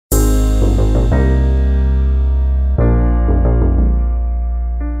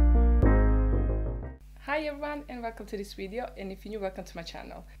everyone and welcome to this video, and if you're new, welcome to my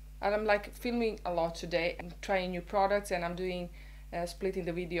channel. And I'm like filming a lot today. I'm trying new products and I'm doing splitting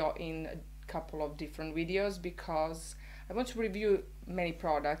the video in a couple of different videos because I want to review many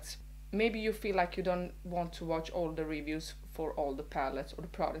products. Maybe you feel like you don't want to watch all the reviews for all the palettes or the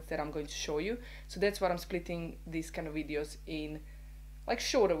products that I'm going to show you, so that's why I'm splitting these kind of videos in like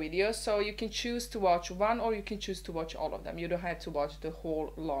shorter videos, so you can choose to watch one or you can choose to watch all of them. You don't have to watch the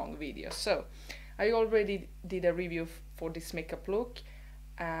whole long video. So I already did a review for this makeup look.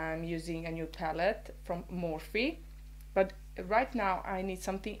 I'm using a new palette from Morphe, but right now I need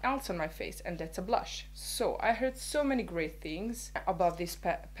something else on my face, and that's a blush. So I heard so many great things about this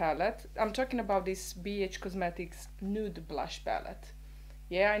palette. I'm talking about this BH Cosmetics nude blush palette.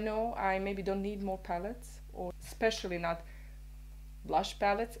 Yeah, I know I maybe don't need more palettes, or especially not blush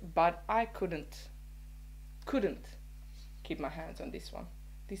palettes, but I couldn't keep my hands on this one.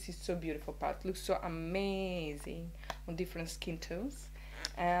 This is so beautiful palette, looks so amazing on different skin tones,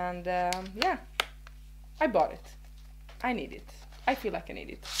 and yeah, I bought it. I need it. I feel like I need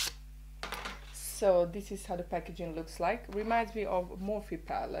it. So this is how the packaging looks like. Reminds me of Morphe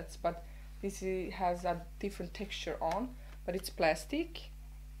palettes, but this has a different texture on, but it's plastic.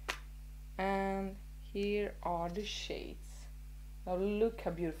 And here are the shades. Now look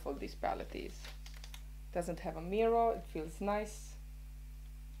how beautiful this palette is. Doesn't have a mirror, it feels nice,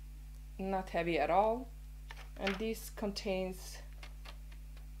 not heavy at all. And this contains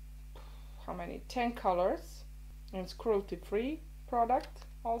how many? 10 colors, and it's cruelty free product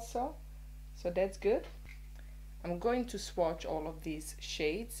also, so that's good. I'm going to swatch all of these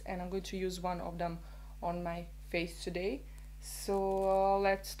shades and I'm going to use one of them on my face today. So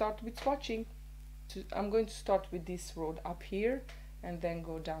let's start with swatching. I'm going to start with this road up here and then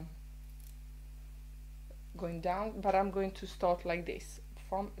go down, going down, but I'm going to start like this,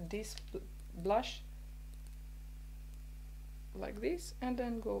 from this blush like this, and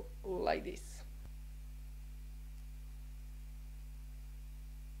then go like this.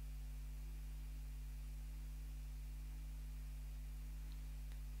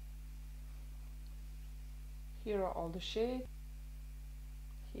 Here are all the shades.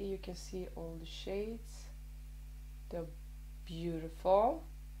 Here you can see all the shades. They're beautiful.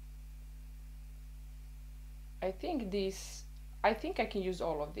 I think I can use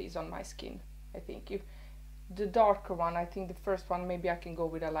all of these on my skin. I think if the darker one, I think the first one maybe I can go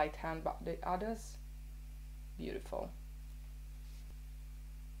with a light hand, but the others, beautiful.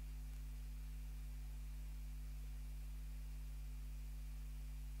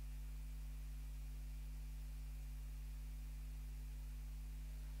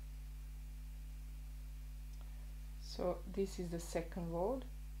 So this is the second road,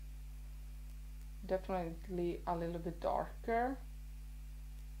 definitely a little bit darker,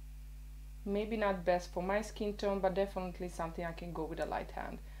 maybe not best for my skin tone, but definitely something I can go with a light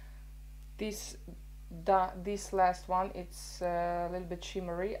hand. This last one, it's a little bit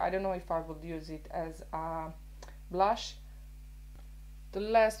shimmery. I don't know if I would use it as a blush. The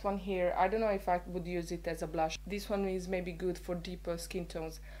last one here, I don't know if I would use it as a blush. This one is maybe good for deeper skin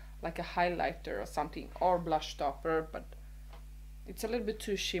tones, like a highlighter or something, or blush topper, but it's a little bit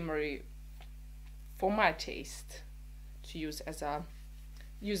too shimmery for my taste to use as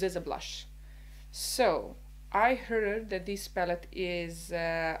a blush. So I heard that this palette is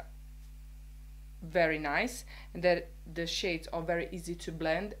very nice and that the shades are very easy to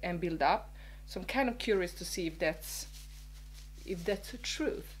blend and build up, so I'm kind of curious to see if that's the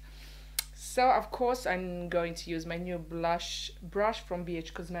truth. So of course I'm going to use my new brush from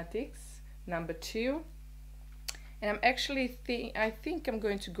BH Cosmetics, number 2, and I think I'm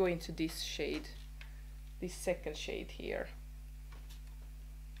going to go into this shade, this second shade here.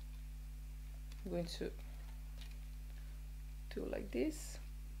 I'm going to do like this.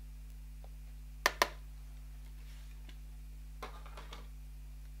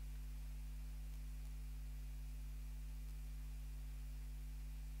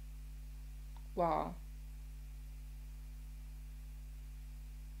 Wow.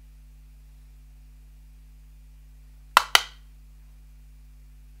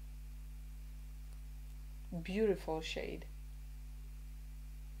 Beautiful shade.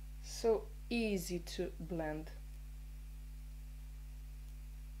 So easy to blend.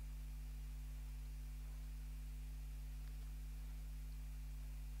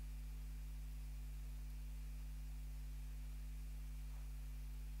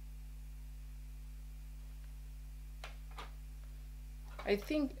 I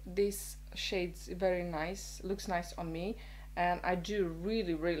think this shade's very nice, looks nice on me, and I do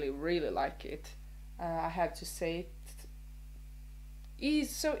really like it. I have to say, it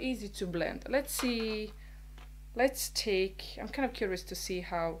is so easy to blend. Let's see let's take, I'm kind of curious to see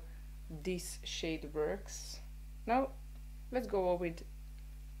how this shade works. Now let's go with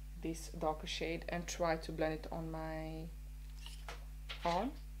this darker shade and try to blend it on my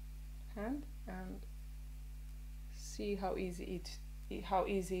hand and see how easy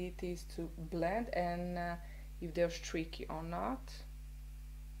it is to blend, and if they're streaky or not.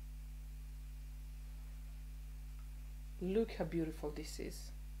 Look how beautiful this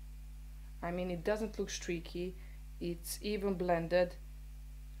is. I mean, it doesn't look streaky, it's even blended.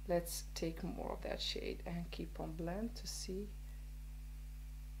 Let's take more of that shade and keep on blend to see.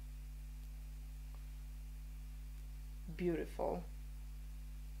 Beautiful.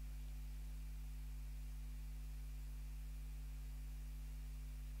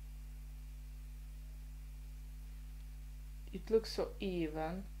 It looks so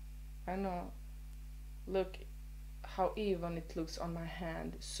even. I know. Look how even it looks on my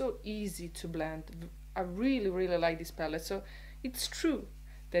hand. So easy to blend. I really like this palette. So it's true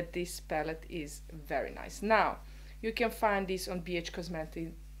that this palette is very nice. Now you can find this on BH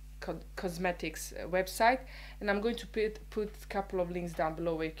Cosmetics website, and I'm going to put a couple of links down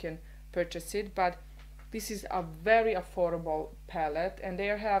below where you can purchase it. But this is a very affordable palette, and they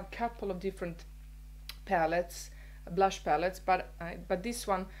have a couple of different palettes, blush palettes, but this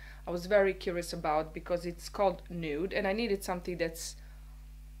one I was very curious about because it's called Nude, and I needed something that's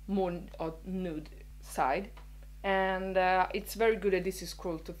more on nude side, and it's very good that this is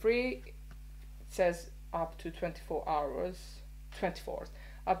cruelty free. It says up to 24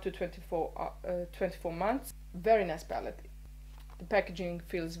 months. Very nice palette. The packaging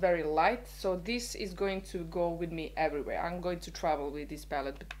feels very light, so this is going to go with me everywhere. I'm going to travel with this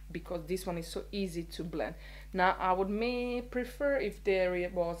palette because this one is so easy to blend. Now I would prefer if there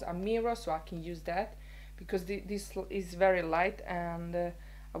was a mirror so I can use that, because this is very light, and I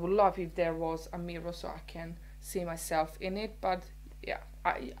would love if there was a mirror so I can see myself in it. But yeah,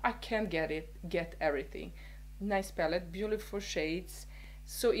 I can't get everything. Nice palette, beautiful shades,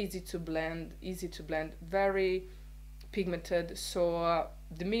 so easy to blend, very pigmented. So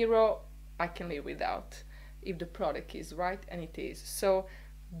the mirror I can live without if the product is right, and it is. So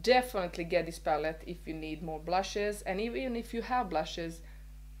definitely get this palette if you need more blushes, and even if you have blushes,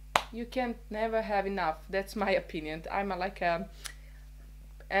 you can never have enough. That's my opinion. I'm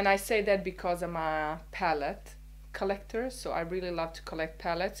and I say that because I'm a palette collector, so I really love to collect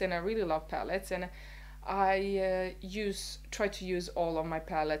palettes, and I really love palettes, and I try to use all of my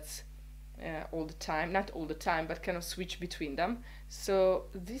palettes all the time, not all the time, but kind of switch between them. So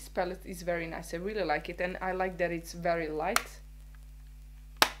this palette is very nice. I really like it, and I like that it's very light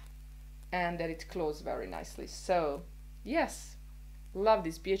and that it closes very nicely. So yes, love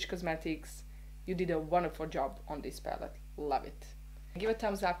this. BH Cosmetics, you did a wonderful job on this palette. Love it. Give a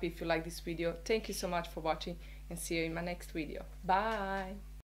thumbs up if you like this video. Thank you so much for watching, and see you in my next video. Bye.